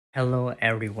Hello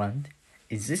everyone.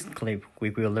 In this clip, we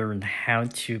will learn how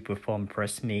to perform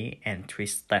press me and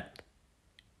twist step.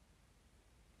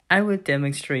 I will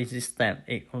demonstrate this step.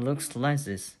 It looks like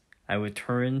this. I will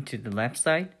turn to the left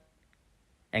side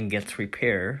and get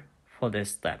prepared for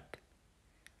this step.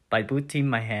 By putting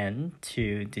my hand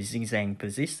to the zigzag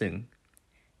position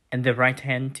and the right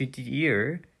hand to the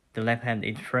ear, the left hand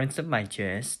in front of my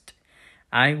chest,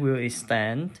 I will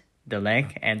extend the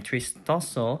leg and twist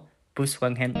torso, push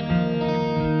one hand.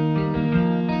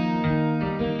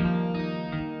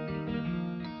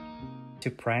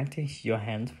 To practice your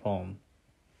hand form,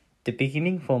 the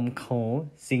beginning form called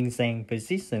zigzag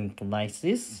position like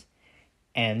this,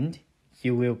 and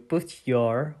you will put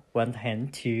your one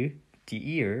hand to the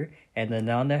ear and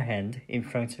another hand in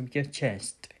front of your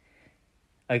chest.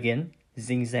 Again,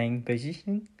 zigzag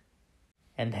position,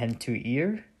 and hand to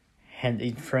ear, hand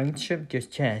in front of your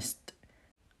chest.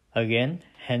 Again,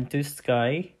 hand to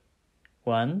sky,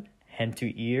 1, hand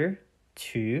to ear,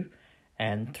 2,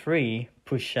 and 3,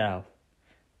 push out.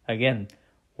 Again,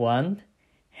 1,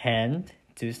 hand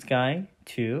to sky,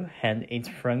 2, hand in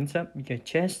front of your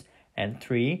chest, and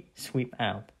 3, sweep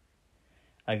out.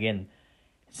 Again,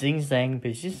 zigzag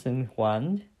position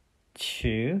 1,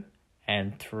 2,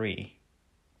 and 3.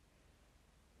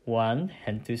 1,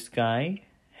 hand to sky,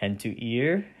 hand to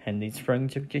ear, hand in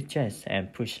front of your chest,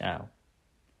 and push out.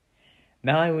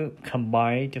 Now I will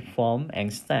combine the form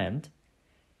and stand.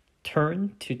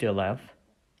 Turn to the left,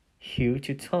 heel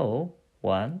to toe,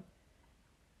 1.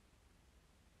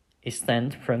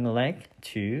 Extend front leg,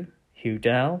 2. Heel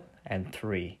down, and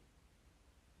 3.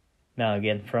 Now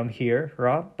again from here,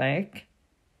 rock back,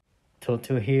 toe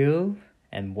to heel,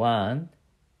 and 1.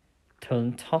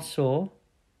 Turn torso,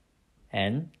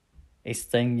 and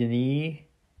extend your knee,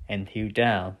 and heel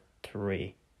down,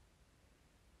 3.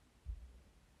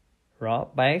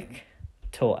 Rock back,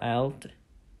 toe out,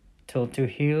 toe to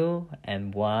heel,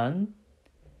 and 1.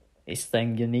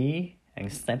 Extend your knee,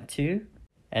 and step 2.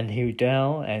 And heel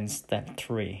down, and step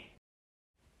 3.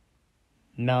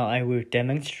 Now I will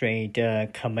demonstrate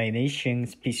the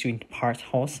combinations between part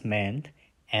horseman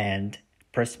and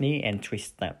press me and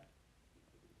twist step.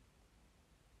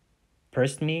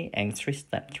 Press me and twist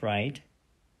step right.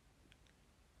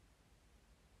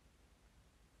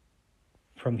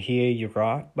 From here you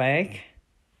rock back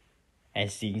at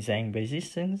zigzag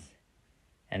positions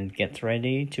and get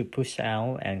ready to push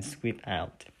out and sweep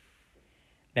out.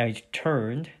 Now you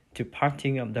turn to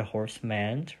parting of the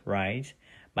horseman right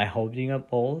by holding a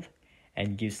ball,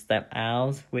 and you step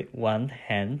out with one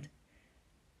hand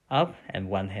up and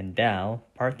one hand down,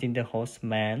 parting the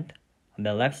horseman on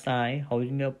the left side,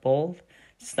 holding the ball,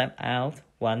 step out,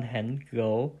 one hand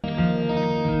go,